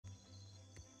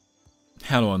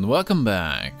Hello and welcome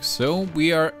back. So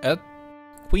we are at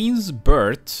Queen's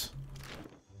Birth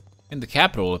in the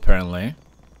capital apparently,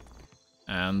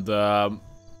 and I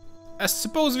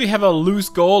suppose we have a loose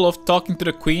goal of talking to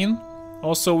the Queen.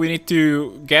 Also we need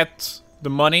to get the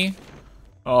money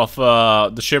of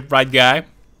the shipwright guy.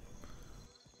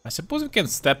 I suppose we can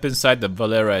step inside the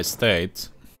Valera estate.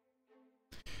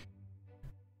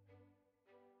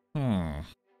 I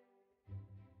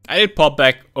did pop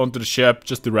back onto the ship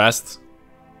just to rest,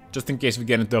 just in case we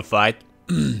get into a fight.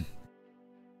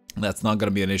 That's not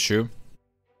gonna be an issue.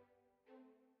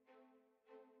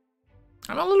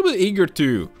 I'm a little bit eager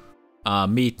to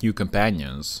meet new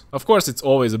companions. Of course, it's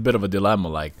always a bit of a dilemma,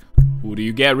 like, who do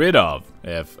you get rid of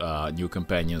if new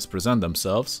companions present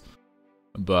themselves?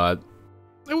 But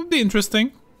it would be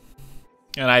interesting.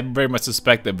 And I very much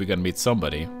suspect that we're gonna meet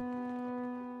somebody.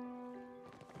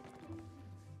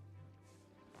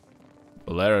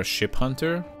 Valera Ship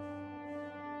Hunter?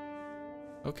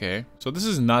 Okay, so this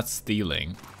is not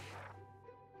stealing.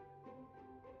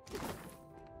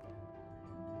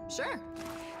 Sure.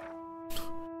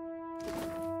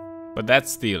 But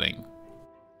that's stealing.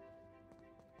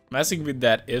 Messing with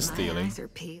that is stealing.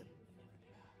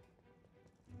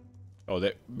 Oh,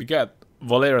 we got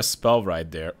Valera's spell right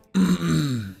there.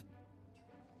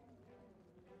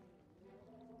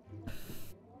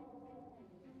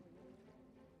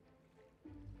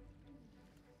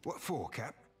 What for,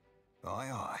 Cap?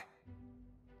 Aye, aye.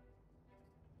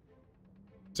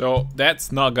 So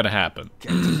that's not gonna happen.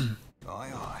 Captain.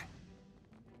 Aye, aye.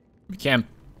 We can't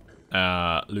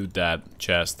loot that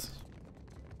chest.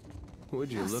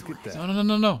 Would you look at that?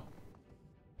 No.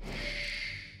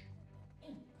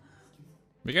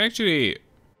 We can actually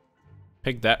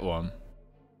pick that one.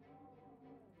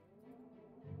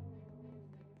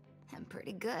 I'm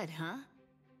pretty good, huh?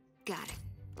 Got it.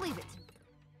 Leave it.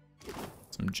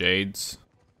 Some jades.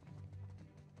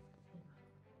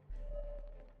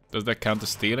 Does that count as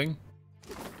stealing?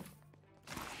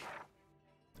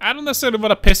 I don't necessarily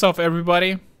want to piss off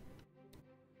everybody.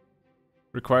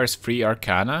 Requires free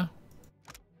arcana.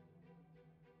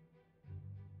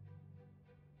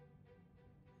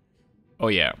 Oh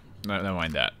yeah, never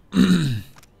mind that.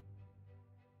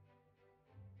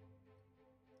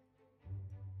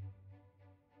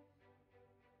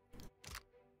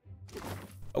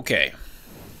 Okay.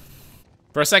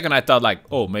 For a second I thought like,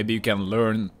 oh, maybe you can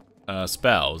learn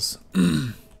spells.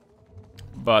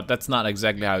 But that's not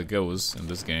exactly how it goes in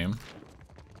this game.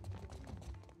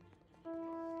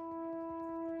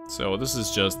 So this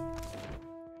is just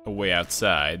a way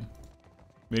outside.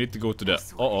 We need to go to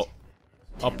the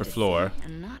upper floor.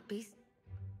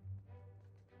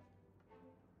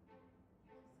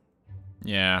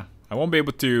 Yeah, I won't be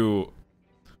able to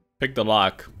pick the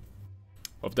lock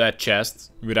of that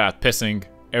chest without pissing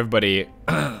everybody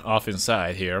off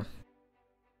inside here.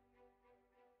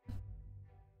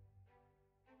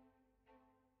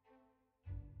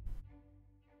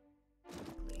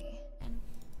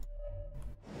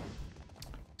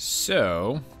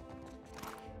 So,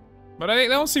 but I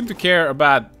don't seem to care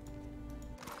about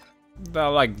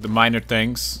the minor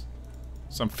things.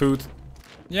 Some food,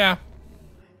 yeah,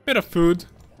 bit of food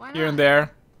here and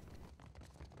there.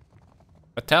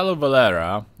 Italo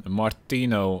Valera,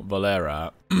 Martino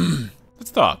Valera.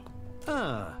 Let's talk.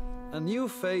 Ah, a new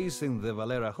face in the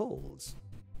Valera halls.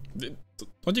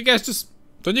 Don't you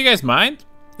guys mind?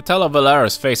 Italo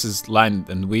Valera's face is lined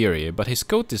and weary, but his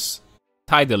coat is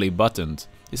tidily buttoned.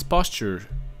 His posture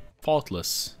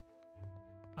faultless.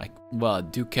 I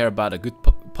do care about a good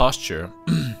posture.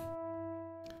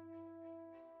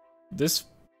 This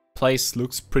place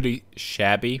looks pretty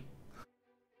shabby.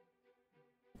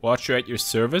 Watcher at your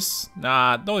service?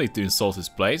 Nah, no need to insult his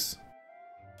place.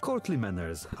 Courtly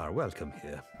manners are welcome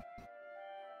here.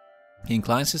 He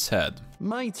inclines his head.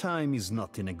 My time is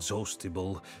not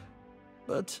inexhaustible,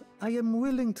 but I am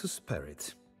willing to spare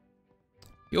it.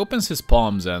 He opens his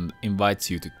palms and invites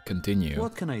you to continue.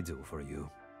 What can I do for you?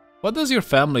 What does your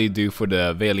family do for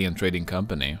the Valiant Trading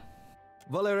Company?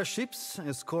 Valera ships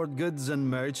escort goods and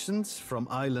merchants from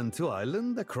island to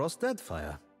island across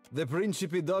Deadfire. The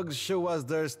Principe dogs show us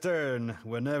their stern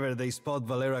whenever they spot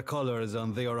Valera colors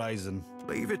on the horizon.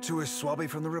 Leave it to a swabby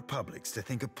from the Republics to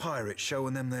think a pirate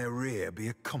showing them their rear be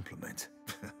a compliment.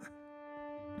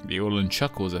 The Olin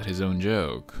chuckles at his own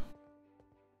joke.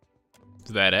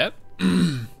 Is that it?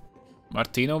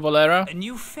 Martino Valera? A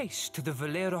new face to the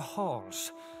Valera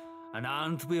halls. And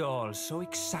aren't we all so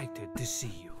excited to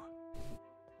see you?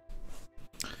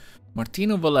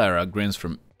 Martino Valera grins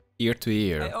from ear to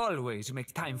ear. I always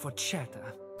make time for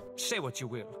chatter. Say what you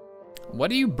will. What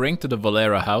do you bring to the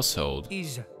Valera household?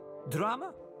 Is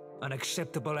drama An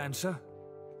acceptable answer?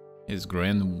 His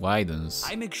grin widens.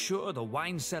 I make sure the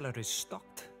wine cellar is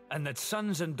stocked, and that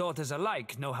sons and daughters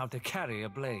alike know how to carry a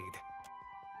blade.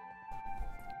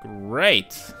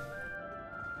 Great.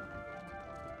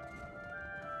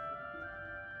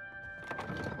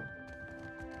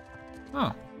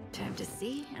 Huh. Time to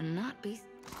see and not be.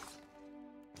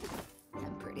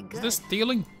 I'm pretty good. Is this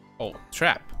stealing? Oh,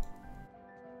 trap.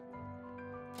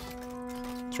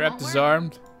 Trap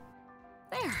disarmed.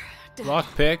 There. Done.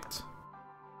 Lock picked.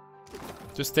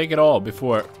 Just take it all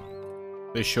before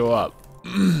they show up.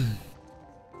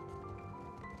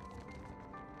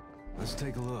 Let's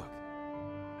take a look.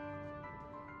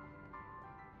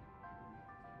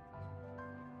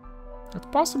 It's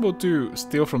possible to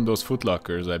steal from those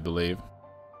footlockers, I believe.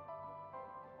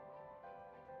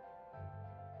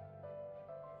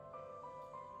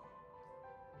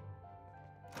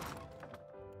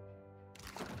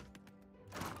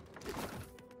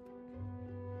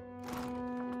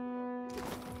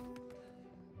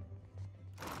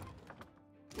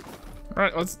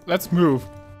 Alright, let's move.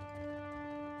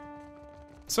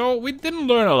 So we didn't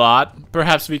learn a lot.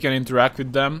 Perhaps we can interact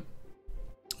with them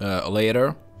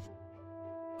later.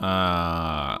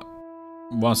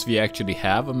 Once we actually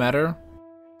have a matter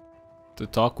to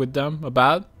talk with them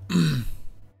about. I'm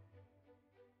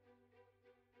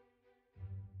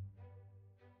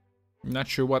not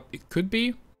sure what it could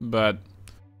be, but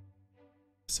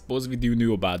I suppose we do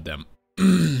know about them.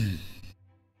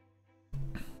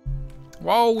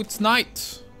 Wow, it's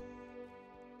night.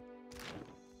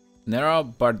 Nera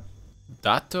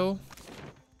Bardato?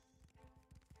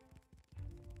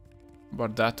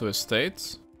 Bardato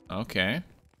Estates? Okay.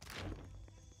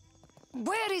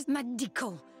 Where is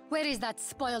Medico? Where is that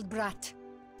spoiled brat?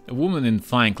 A woman in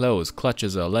fine clothes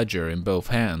clutches a ledger in both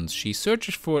hands. She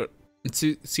searches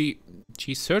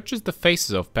she searches the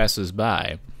faces of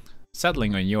passers-by,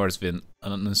 settling on yours with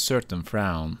an uncertain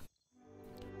frown.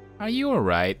 Are you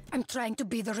alright? I'm trying to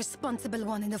be the responsible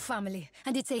one in the family,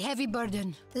 and it's a heavy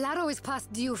burden. Laro is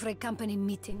past due for a company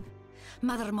meeting.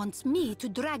 Mother wants me to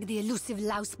drag the elusive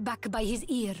louse back by his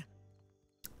ear.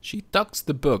 She tucks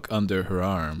the book under her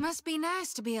arm. Must be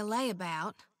nice to be a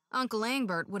layabout. Uncle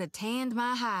Engbert would have tanned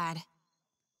my hide.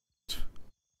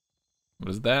 What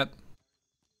is that?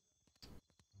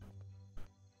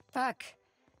 Fuck.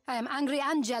 I am angry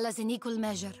and jealous in equal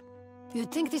measure.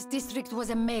 You'd think this district was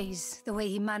a maze, the way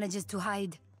he manages to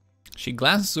hide. She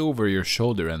glances over your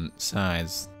shoulder and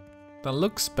sighs, then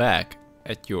looks back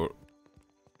at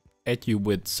you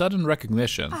with sudden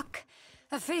recognition. Fuck.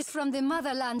 A face from the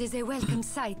motherland is a welcome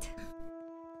sight.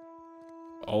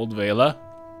 Old Vela.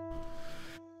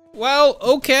 Well,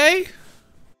 okay.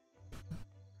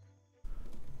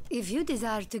 If you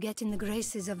desire to get in the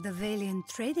graces of the Valiant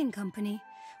Trading Company,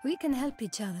 we can help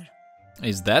each other.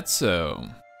 Is that so?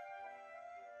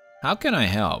 How can I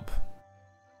help?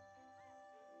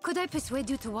 Could I persuade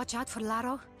you to watch out for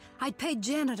Laro? I'd pay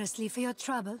generously for your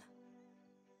trouble.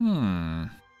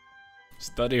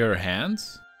 Study her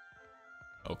hands?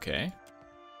 Okay.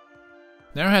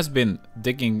 Nera has been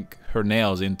digging her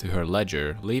nails into her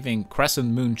ledger, leaving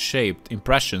crescent moon-shaped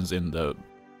impressions in the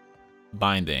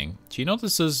binding. She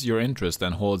notices your interest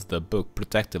and holds the book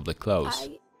protectively close.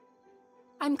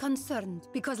 I'm concerned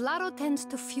because Laro tends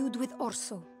to feud with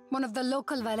Orso, one of the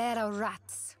local Valera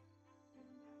rats.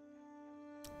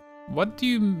 What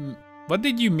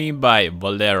did you mean by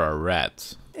Valera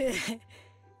rat?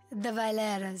 The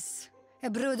Valeras, a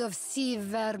brood of sea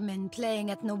vermin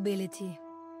playing at nobility.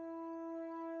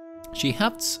 She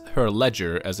hefts her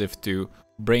ledger as if to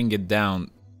bring it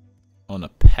down on a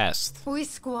pest. We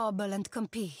squabble and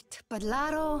compete, but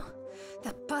Laro,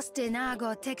 the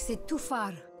pastinago, takes it too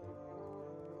far.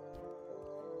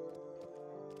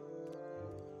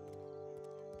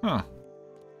 Huh.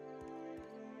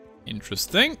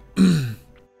 Interesting.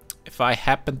 If I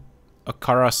happen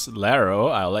across Laro,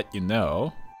 I'll let you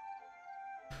know.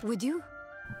 Would you?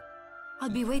 I'll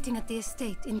be waiting at the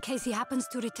estate in case he happens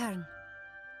to return.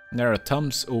 Nera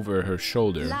thumbs over her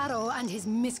shoulder. Laro and his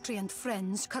miscreant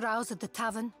friends carouse at the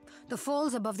tavern, the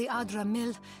falls above the Adra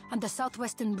Mill, and the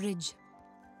southwestern bridge.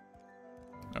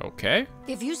 Okay.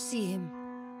 If you see him,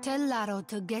 tell Laro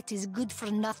to get his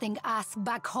good-for-nothing ass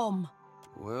back home.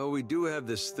 Well, we do have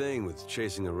this thing with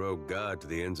chasing a rogue god to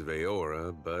the ends of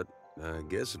Aora, but I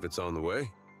guess if it's on the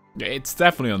way. Yeah, it's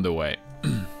definitely on the way.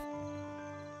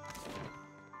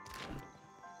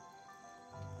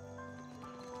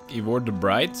 Ivor the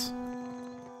Bright.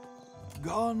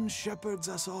 Gone shepherds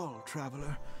us all,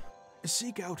 traveler.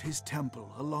 Seek out his temple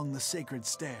along the sacred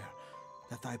stair,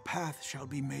 that thy path shall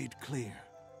be made clear.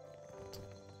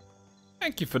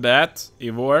 Thank you for that,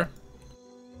 Ivor.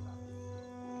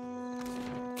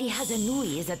 The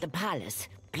Hazanui is at the palace,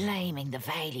 blaming the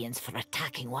Valians for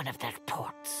attacking one of their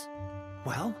ports.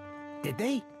 Well, did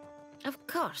they? Of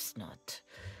course not.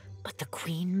 But the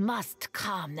Queen must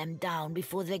calm them down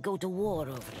before they go to war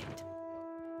over it.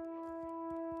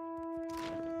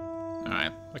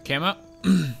 Alright, Akema.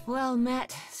 Well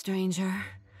met, stranger.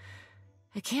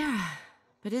 Akira,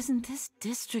 but isn't this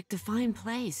district a fine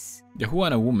place? The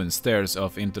Huana woman stares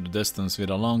off into the distance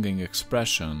with a longing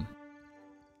expression.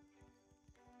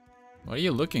 What are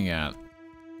you looking at?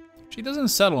 She doesn't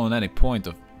settle on any point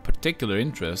of particular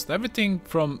interest. Everything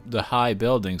from the high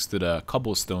buildings to the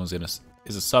cobblestones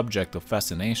is a subject of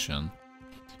fascination.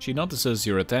 She notices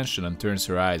your attention and turns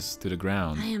her eyes to the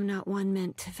ground. I am not one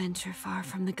meant to venture far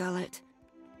from the gullet.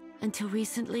 Until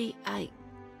recently, I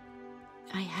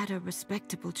had a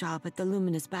respectable job at the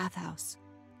Luminous Bathhouse.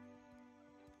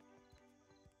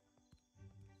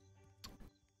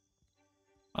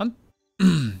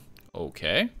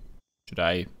 Okay. Should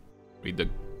I read the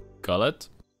gullet?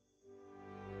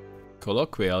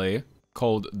 Colloquially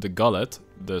called the Gullet,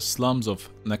 the slums of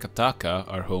Nakataka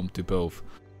are home to both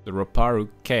the Roparu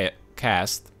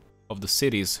caste of the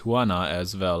city's Huana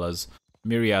as well as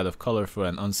myriad of colorful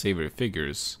and unsavory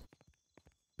figures.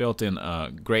 Built in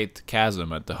a great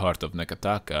chasm at the heart of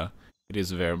Nakataka, it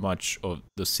is where much of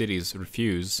the city's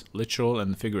refuse, literal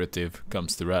and figurative,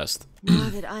 comes to rest. Now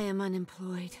that I am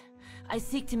unemployed, I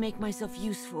seek to make myself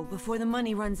useful before the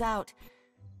money runs out,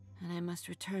 and I must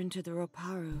return to the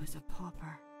Roparu as a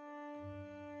pauper.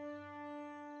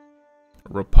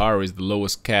 Roparu is the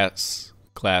lowest class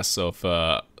of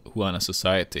Huana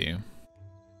society.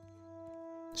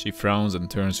 She frowns and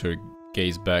turns her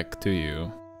gaze back to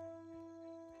you.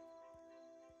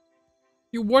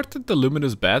 You worked at the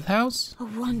Luminous Bathhouse? A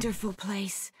wonderful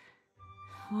place.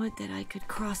 Would that I could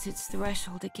cross its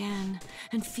threshold again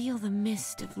and feel the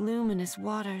mist of luminous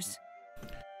waters.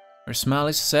 Her smile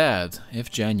is sad,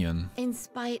 if genuine. In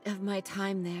spite of my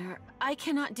time there, I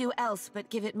cannot do else but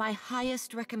give it my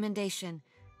highest recommendation.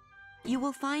 You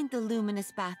will find the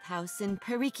Luminous Bathhouse in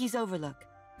Periki's Overlook.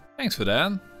 Thanks for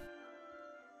that.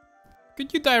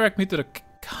 Could you direct me to the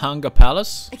Kanga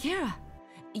Palace? Akira,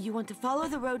 you want to follow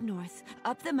the road north,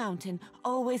 up the mountain,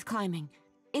 always climbing.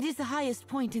 It is the highest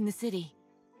point in the city.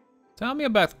 Tell me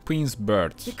about Queen's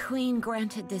Bird. The Queen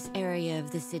granted this area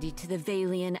of the city to the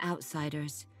Valian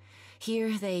outsiders.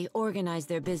 Here they organize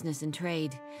their business and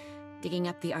trade, digging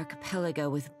up the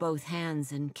archipelago with both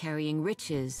hands and carrying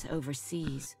riches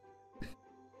overseas.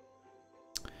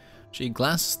 She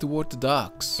glances toward the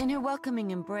docks. In her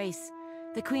welcoming embrace,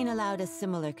 the Queen allowed a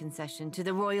similar concession to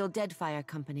the Royal Deadfire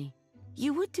Company.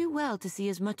 You would do well to see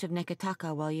as much of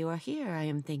Nekataka while you are here, I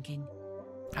am thinking.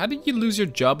 How did you lose your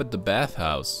job at the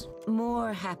bathhouse?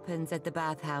 More happens at the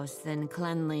bathhouse than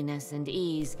cleanliness and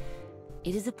ease.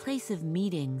 It is a place of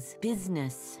meetings,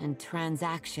 business, and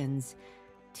transactions,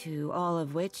 to all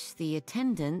of which the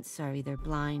attendants are either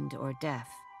blind or deaf.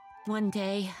 One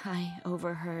day, I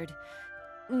overheard,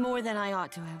 more than I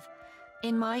ought to have.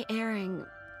 In my erring,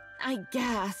 I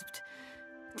gasped.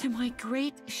 To my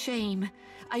great shame,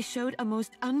 I showed a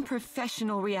most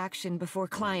unprofessional reaction before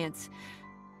clients.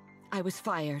 I was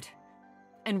fired,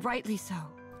 and rightly so.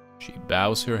 She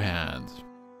bows her hand.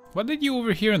 What did you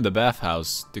overhear in the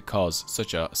bathhouse to cause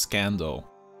such a scandal?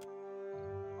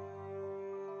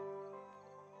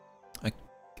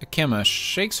 Akema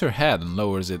shakes her head and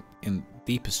lowers it in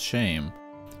deepest shame.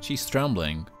 She's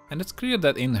trembling, and it's clear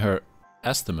that in her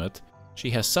estimate, she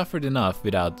has suffered enough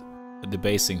without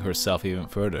debasing herself even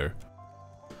further.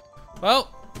 Well,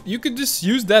 you could just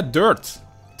use that dirt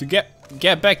to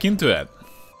get back into it.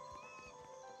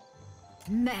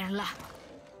 Merla.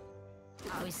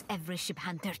 How is every ship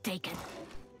hunter taken?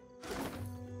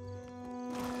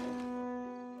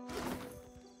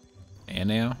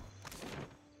 Enea.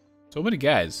 So many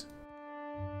guys.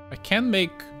 I can't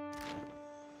make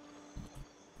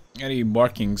any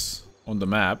markings on the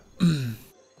map.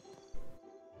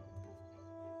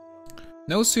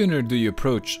 No sooner do you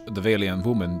approach the Valian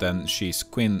woman than she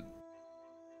squints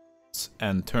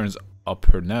and turns up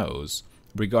her nose,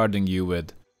 regarding you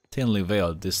with thinly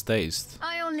veiled distaste.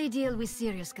 I only deal with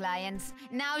serious clients.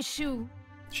 Now shoo.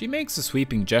 She makes a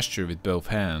sweeping gesture with both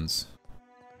hands.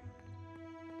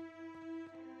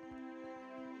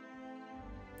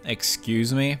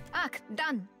 Excuse me? Ak,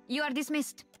 done. You are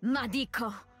dismissed.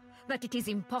 Madiko. But it is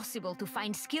impossible to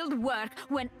find skilled work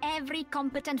when every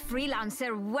competent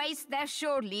freelancer wastes their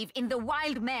shore leave in the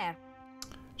wild mare.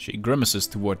 She grimaces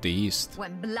toward the east.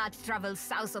 When blood travels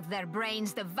south of their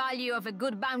brains, the value of a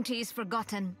good bounty is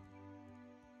forgotten.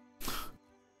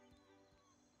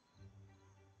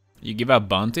 You give out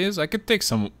bounties? I could take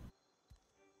some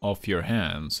off your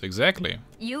hands. Exactly.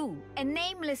 You, a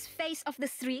nameless face of the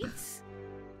streets?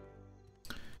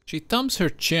 She thumbs her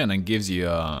chin and gives you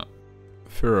a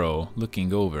furrow,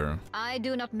 looking over. I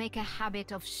do not make a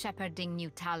habit of shepherding new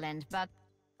talent, but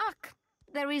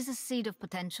there is a seed of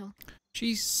potential.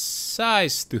 She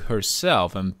sighs to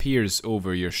herself and peers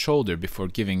over your shoulder before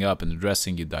giving up and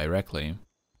addressing you directly.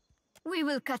 We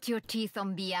will cut your teeth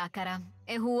on Biakara,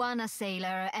 a Huana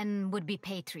sailor and would-be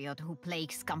patriot who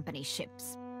plagues company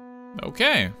ships.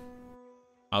 Okay.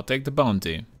 I'll take the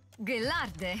bounty.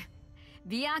 Gelarde!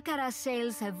 Biakara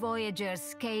sails a voyager's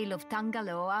scale of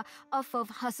Tangaloa off of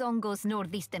Hasongo's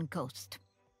northeastern coast.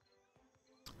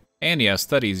 Anya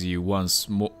studies you once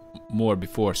more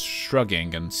before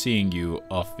shrugging and seeing you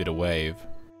off with a wave.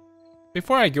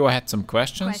 Before I go, I had some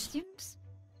questions. Questions?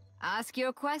 Ask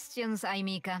your questions,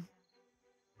 Aimika.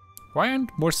 Why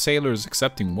aren't more sailors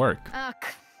accepting work?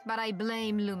 But I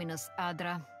blame Luminous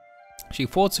Adra. She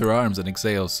folds her arms and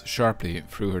exhales sharply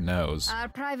through her nose. Our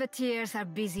privateers are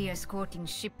busy escorting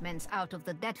shipments out of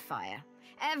the Deadfire.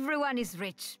 Everyone is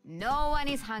rich, no one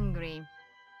is hungry.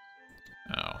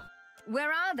 Oh.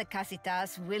 Where are the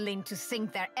Casitas willing to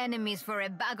sink their enemies for a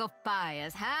bag of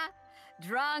pyres, huh?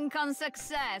 Drunk on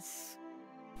success.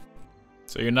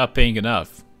 So you're not paying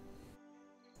enough.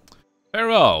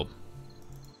 Farewell.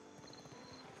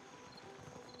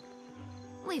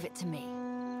 Leave it to me.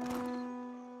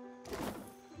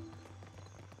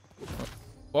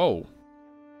 Whoa.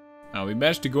 Now we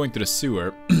managed to go into the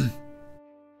sewer.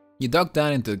 You dug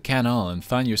down into the canal and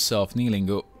find yourself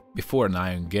kneeling before an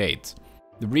iron gate.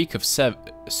 The reek of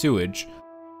sewage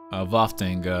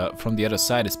wafting from the other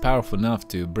side is powerful enough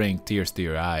to bring tears to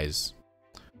your eyes.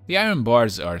 The iron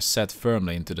bars are set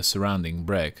firmly into the surrounding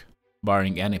brick,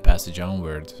 barring any passage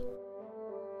onward.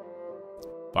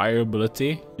 Fire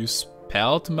ability? Use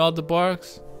spell to melt the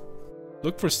bars?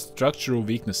 Look for structural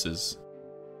weaknesses.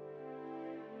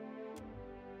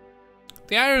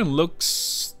 The iron looks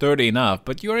sturdy enough,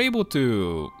 but you are able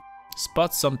to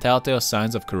spot some telltale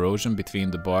signs of corrosion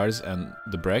between the bars and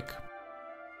the brick.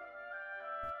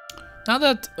 Now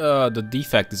that the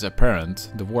defect is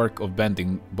apparent, the work of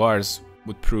bending bars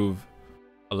would prove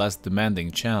a less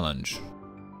demanding challenge.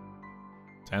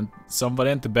 Send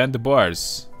somebody in to bend the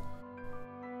bars.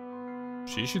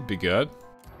 She should be good.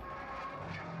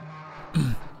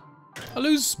 A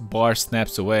loose bar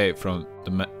snaps away from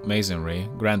the masonry,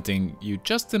 granting you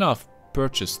just enough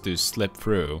purchase to slip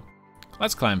through.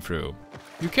 Let's climb through.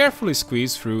 You carefully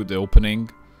squeeze through the opening,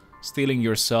 steeling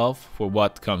yourself for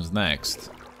what comes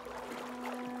next.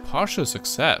 Partial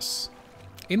success.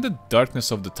 In the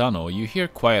darkness of the tunnel, you hear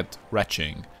quiet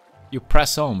retching. You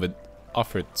press on with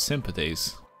offered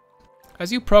sympathies.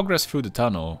 As you progress through the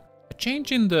tunnel, a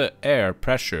change in the air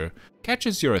pressure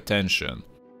catches your attention.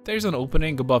 There's an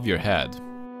opening above your head.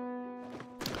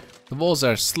 The walls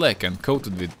are slick and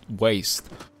coated with waste,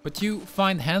 but you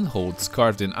find handholds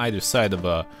carved in either side of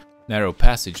a narrow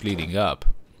passage leading up.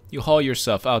 You haul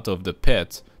yourself out of the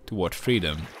pit toward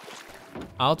freedom.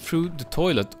 Out through the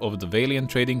toilet of the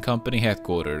Valiant Trading Company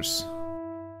headquarters.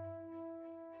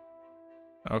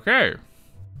 Okay.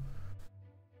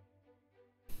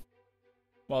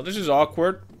 Well, this is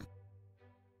awkward.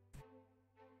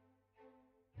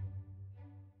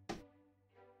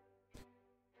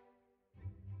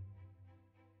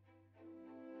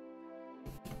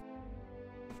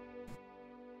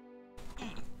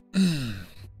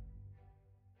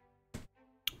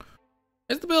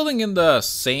 Is the building in the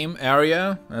same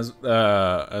area as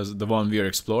the one we are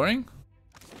exploring?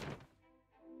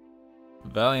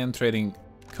 Valiant Trading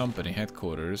Company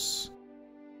headquarters.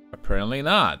 Apparently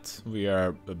not. We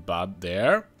are about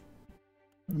there.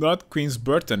 Not Queen's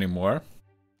Birth anymore.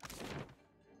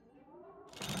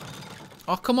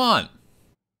 Oh, come on.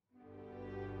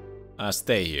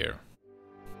 Stay here.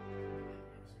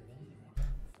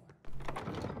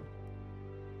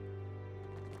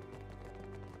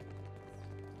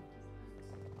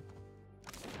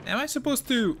 Am I supposed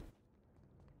to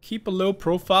keep a low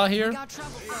profile here?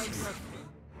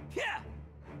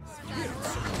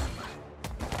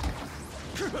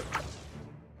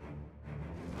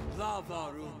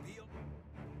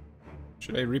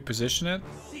 Should I reposition it?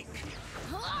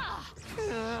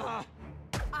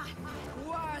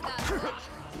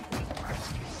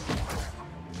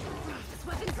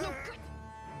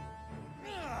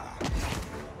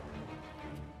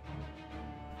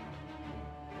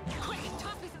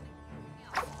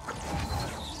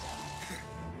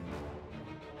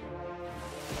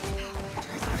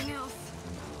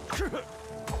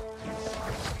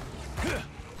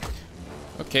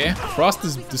 Okay, Frost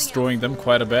is destroying them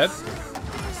quite a bit.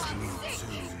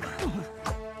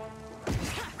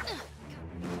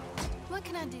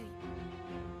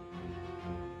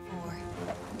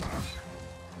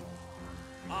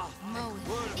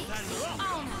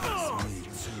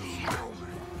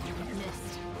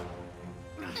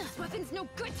 Nothing's no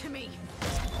good to me.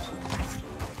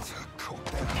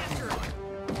 After her.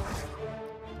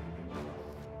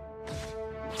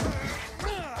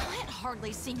 That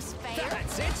hardly seems fair.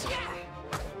 That's it. Yeah.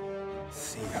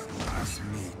 See, that's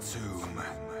me too.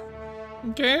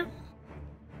 Okay.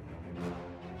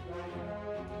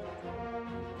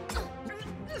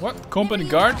 What? Company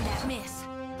guard? That miss.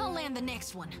 I'll land the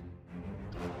next one.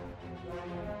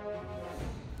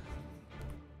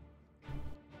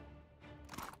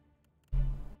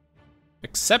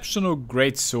 Exceptional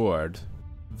great sword,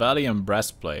 Valiant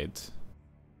breastplate.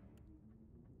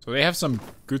 So they have some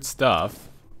good stuff.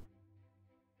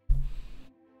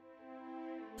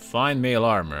 Fine mail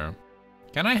armor.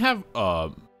 Can I have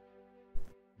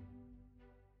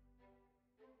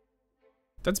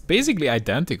that's basically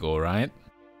identical, right?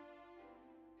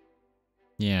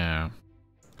 Yeah.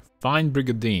 Fine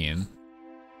brigandine.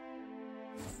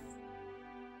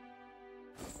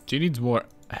 She needs more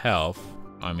health.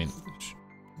 I mean,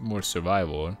 more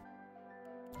survival.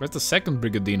 That's the second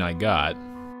brigandine I got.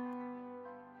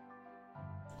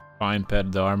 Fine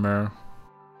padded armor.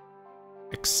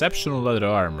 Exceptional leather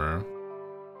armor.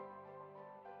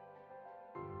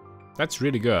 That's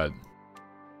really good.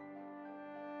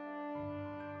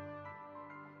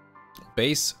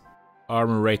 Base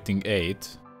armor rating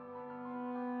 8.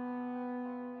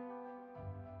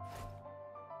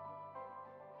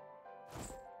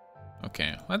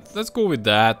 Okay, let's go with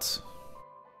that.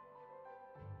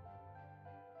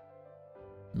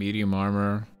 Medium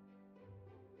armor.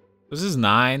 This is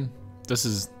 9. This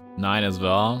is 9 as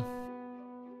well.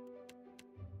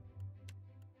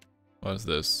 What is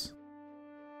this?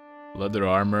 Leather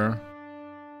armor.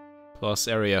 Plus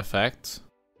area effect.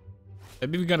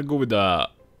 Maybe we're gonna go with a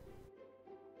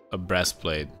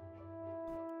breastplate.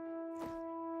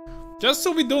 Just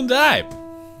so we don't die.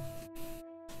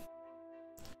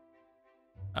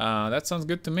 That sounds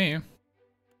good to me.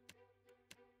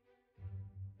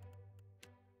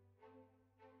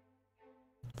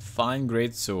 Fine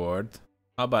great sword.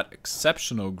 How about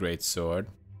exceptional great sword?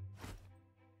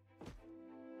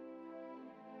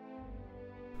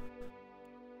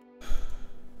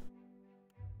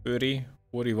 $30,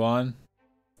 $41,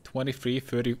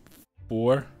 $23,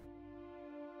 $34.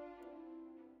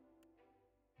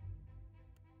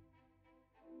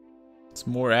 It's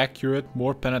more accurate,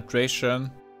 more penetration.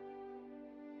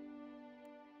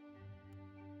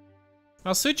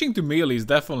 Now switching to melee is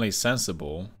definitely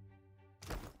sensible.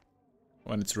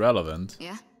 When it's relevant.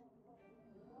 Yeah.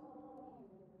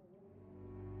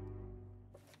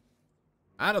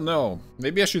 I don't know.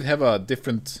 Maybe I should have a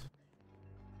different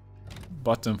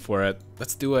button for it.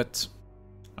 Let's do it.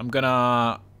 I'm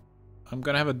gonna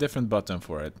have a different button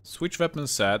for it. Switch weapon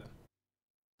set.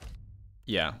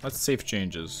 Yeah, let's save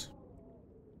changes.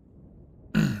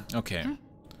 Okay.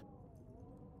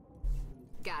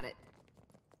 Got it.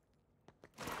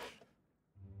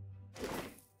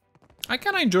 I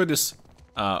kinda enjoy this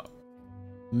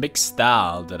mixed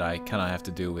style that I kinda have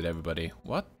to do with everybody.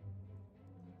 What?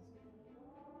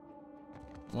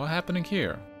 What happening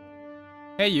here?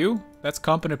 Hey you, that's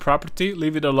company property,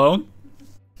 leave it alone.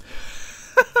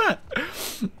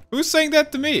 Who's saying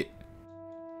that to me?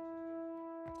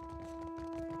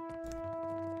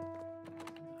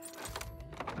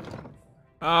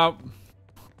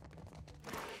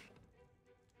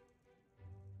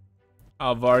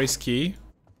 Alvari's key.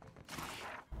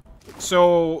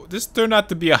 So this turned out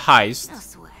to be a heist. No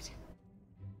sweat.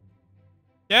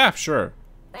 Yeah, sure.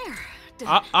 There.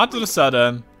 Out to the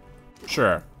sudden.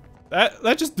 Sure.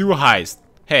 Let's just do a heist.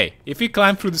 Hey, if we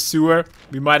climb through the sewer,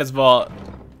 we might as well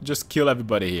just kill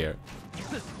everybody here.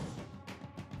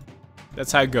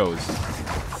 That's how it goes.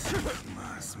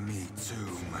 Me too.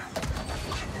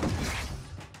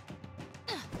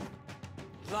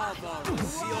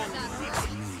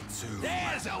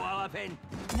 There's a walloping.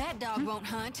 That dog won't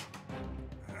hunt.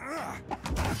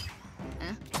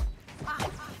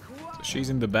 So she's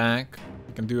in the back.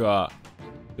 We can do a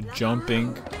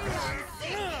jumping.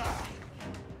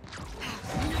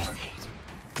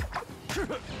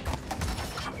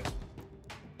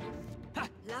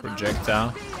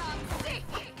 Projectile.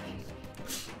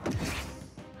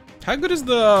 How good is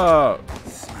the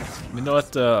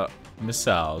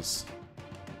missiles?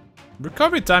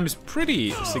 Recovery time is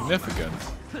pretty significant.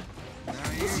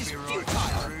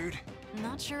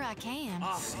 Not sure I can.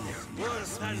 I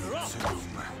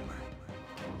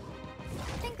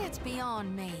think that's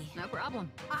beyond me. No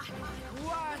problem.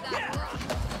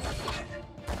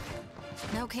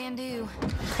 No can do.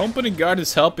 Company guard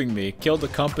is helping me. Kill the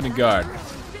company guard.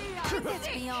 That's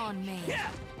beyond me.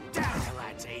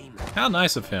 How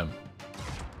nice of him.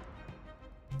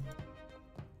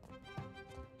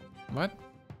 What?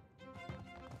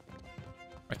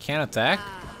 I can't attack?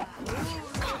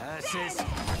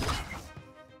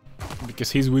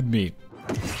 Because he's with me.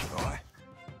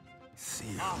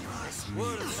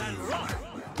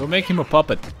 Don't make him a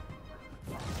puppet.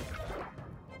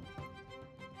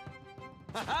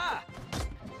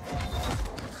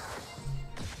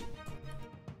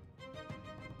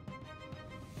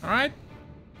 Alright.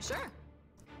 Sure.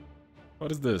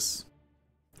 What is this?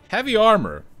 Heavy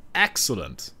armor.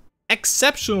 Excellent.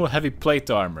 Exceptional heavy plate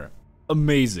armor.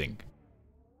 Amazing.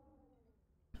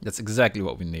 That's exactly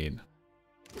what we need.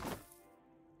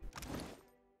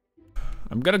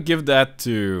 I'm gonna give that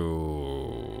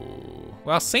to...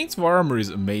 Well, Saints of Armor is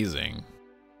amazing.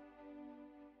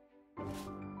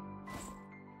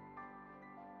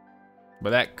 But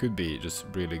that could be just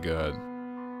really good.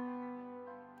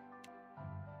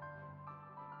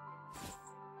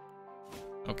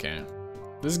 Okay.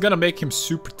 This is gonna make him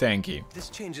super tanky. This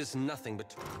changes nothing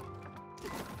but...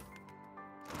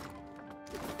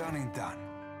 Done and done.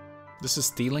 This is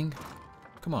stealing?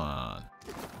 Come on.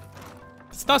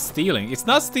 It's not stealing. It's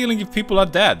not stealing if people are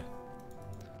dead.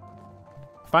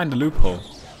 Find the loophole.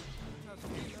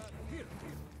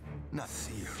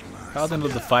 Paladin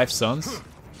of the Five Sons.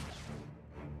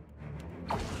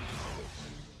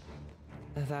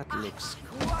 That looks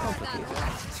complicated.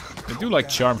 I do like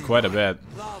charm quite a bit.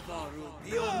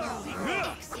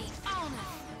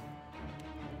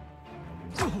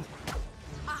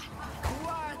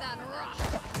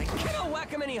 I cannot whack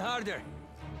him any harder.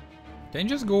 Then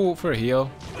just go for a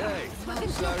heal. Hey,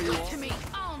 sorry you want.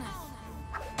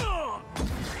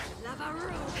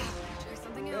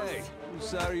 Hey,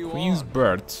 sorry you Queen's want.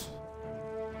 Birth.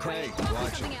 Hey,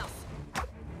 watch him.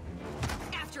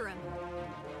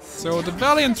 So the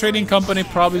Valiant Trading Company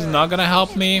probably is not gonna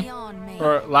help me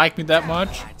or like me that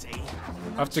much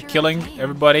after killing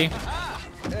everybody.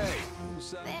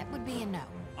 That would be a no.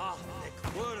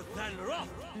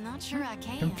 Not sure I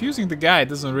can. Confusing the guy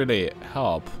doesn't really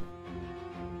help.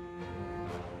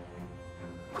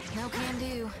 No can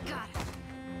do.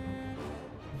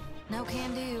 No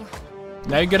can do.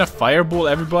 Now you're gonna fireball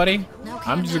everybody? No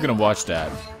I'm just gonna watch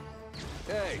that.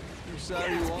 Hey,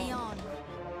 sorry you want.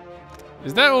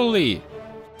 Is that only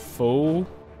foe?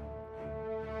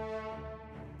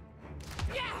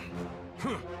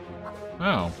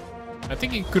 Oh. I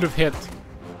think he could have hit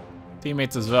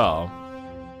teammates as well.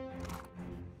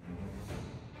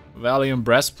 Valiant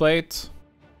Breastplate.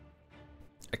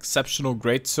 Exceptional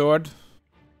Greatsword.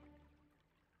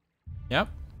 Yep.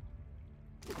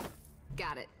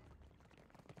 Got it.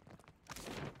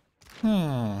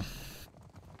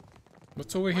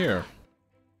 What's over here?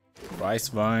 Rice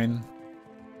Vine.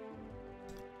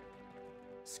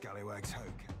 Scallywags Hoke.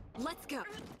 Let's go.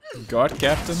 Guard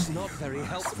Captain. It's not very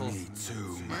helpful. Me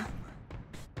too.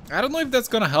 I don't know if that's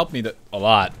gonna help me a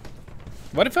lot.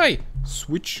 What if I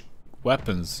switch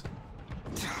weapons?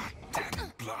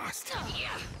 Blast.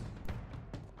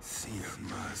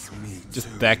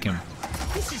 Just deck him.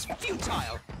 This is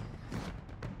futile.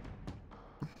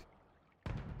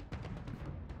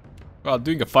 Well,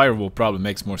 doing a fireball probably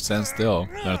makes more sense still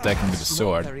than attacking with the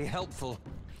sword. Very helpful.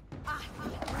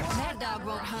 That dog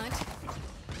won't hunt.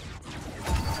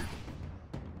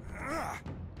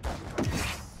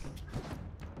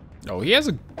 Oh, he has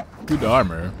a good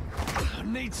armor.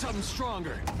 Need something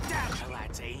stronger. Damn the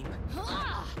lad's aim.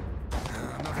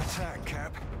 Another attack,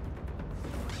 Cap.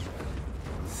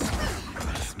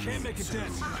 Can't make a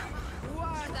dent.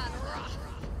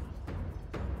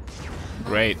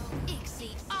 Great.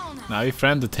 Now we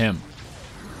friended him.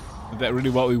 Is that really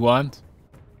what we want?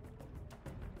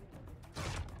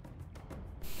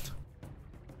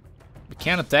 We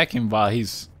can't attack him while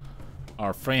he's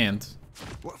our friend.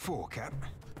 What for, Cap?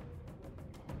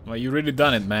 Well, you really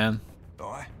done it, man.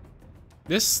 Aye.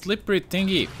 This slippery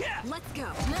thingy. Let's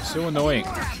go. So annoying.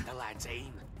 The lad's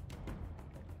aim.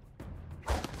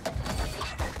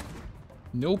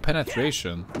 No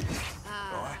penetration.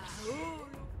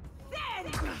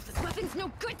 This weapon's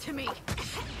no good to me.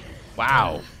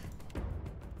 Wow.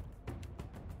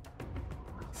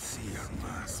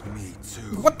 Me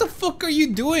too. What the fuck are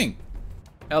you doing?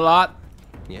 A lot.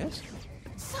 Yes?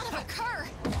 Son of a cur.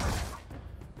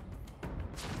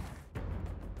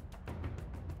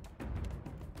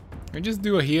 Can we just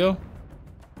do a heal?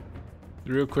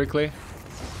 Real quickly.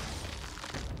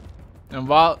 And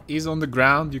while he's on the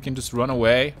ground, you can just run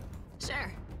away.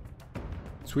 Sure.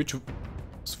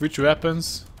 Switch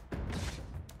weapons.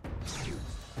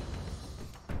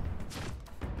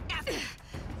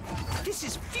 This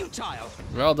is futile.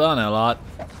 Well done, a lot.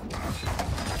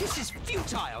 This is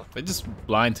futile. They just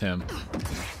blind him.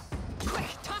 Quick,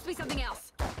 toss me something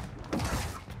else.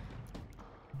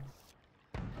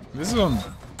 This is on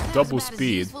double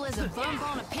speed.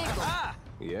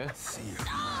 Yeah?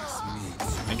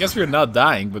 I guess we're not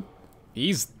dying, but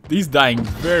he's dying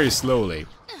very slowly.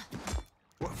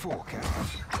 What for,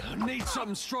 Captain? Need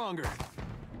something stronger.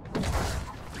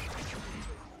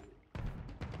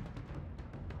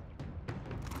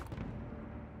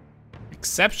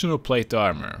 Exceptional plate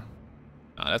armor.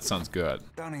 Oh, that sounds good.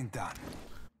 Done and done.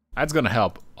 That's gonna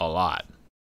help a lot.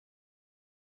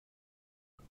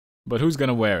 But who's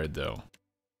gonna wear it though?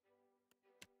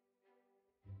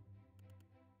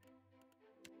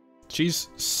 She's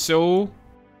so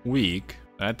weak.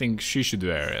 I think she should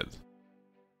wear it.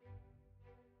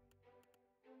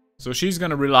 So she's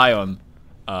gonna rely on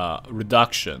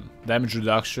reduction, damage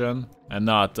reduction, and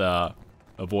not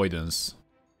avoidance.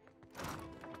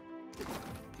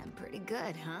 I'm pretty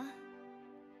good, huh?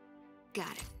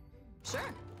 Got it. Sure.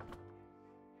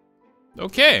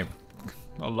 Okay,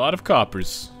 a lot of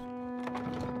coppers.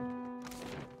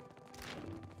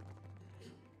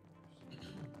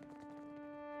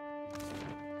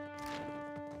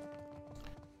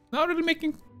 Not really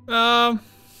making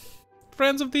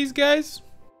friends of these guys.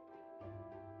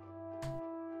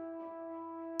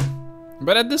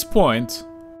 But at this point,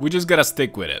 we just gotta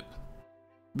stick with it.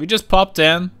 We just popped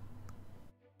in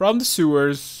from the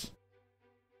sewers,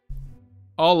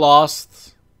 all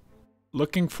lost,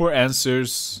 looking for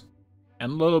answers,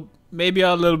 and maybe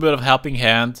a little bit of helping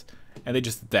hand, and they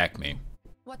just attack me.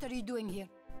 What are you doing here?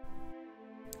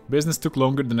 Business took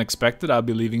longer than expected. I'll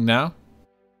be leaving now.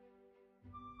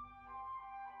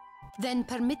 Then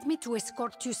permit me to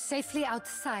escort you safely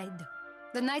outside.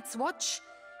 The Night's Watch,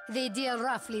 they deal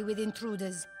roughly with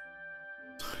intruders.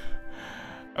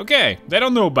 Okay, they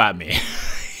don't know about me.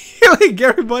 Killing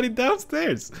everybody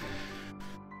downstairs.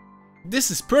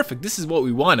 This is perfect. This is what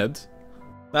we wanted.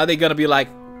 Now they're gonna be like,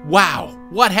 wow,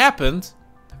 what happened?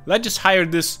 Let's just hire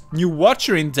this new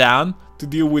watcher in town to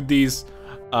deal with these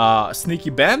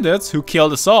sneaky bandits who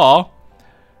killed us all.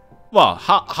 Well,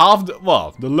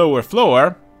 the lower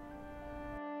floor.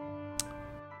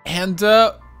 And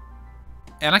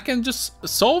I can just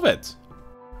solve it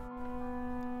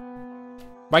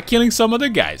by killing some other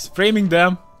guys, framing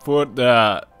them for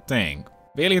the thing.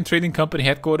 Valiant Trading Company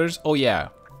headquarters. Oh yeah.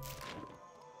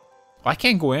 I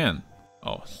can't go in.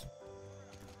 Oh.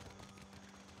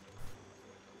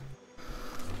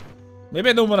 Maybe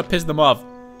I don't want to piss them off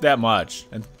that much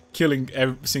and killing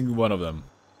every single one of them.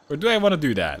 Or do I want to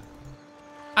do that?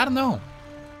 I don't know.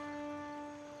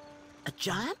 A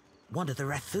giant? One of the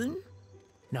Rathoon?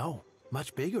 No,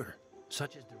 much bigger.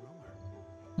 Such is the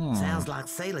rumor. Sounds like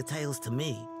sailor tales to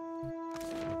me.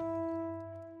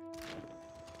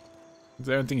 Is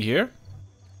there anything here?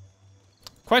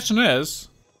 Question is,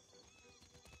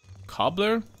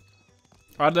 cobbler?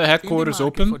 Are the headquarters in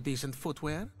the market open? For decent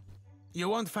footwear? You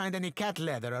won't find any cat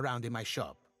leather around in my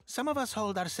shop. Some of us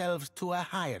hold ourselves to a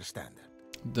higher standard.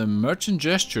 The merchant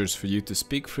gestures for you to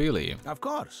speak freely. Of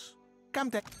course.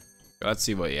 Come to... Let's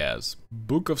see what he has.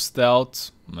 Book of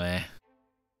Stealth. Meh.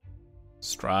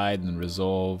 Stride and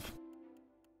Resolve.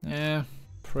 Eh,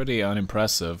 pretty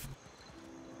unimpressive.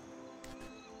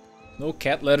 No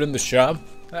cat leather in the shop.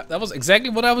 That was exactly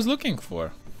what I was looking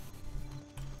for.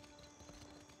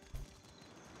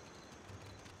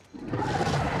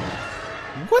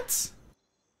 What?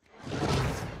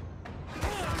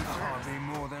 Hardly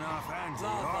more than half hands,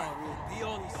 right?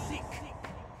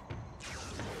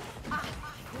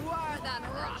 More than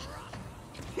rough.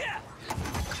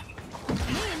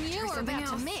 Me and you are about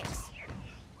to mix.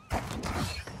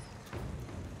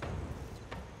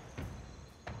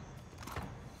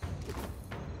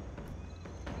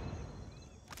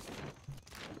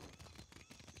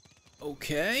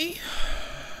 Okay.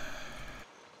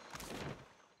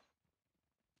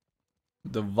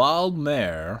 The wild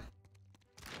mare.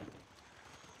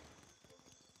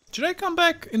 Should I come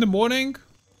back in the morning?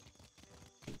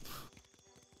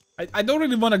 I don't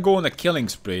really want to go on a killing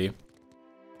spree.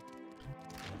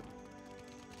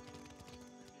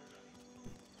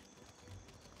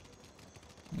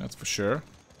 That's for sure.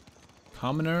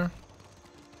 Commoner.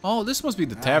 Oh, this must be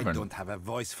the tavern. I don't have a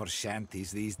voice for shanties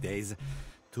these days.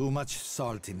 Too much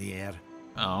salt in the air.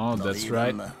 Oh, that's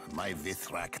right. My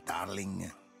Vithrak darling.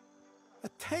 A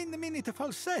tiny minute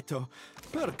falsetto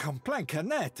per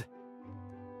complancanet.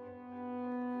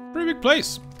 Pretty big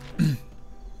place.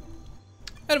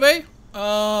 Anyway,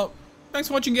 thanks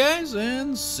for watching, guys,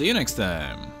 and see you next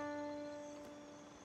time.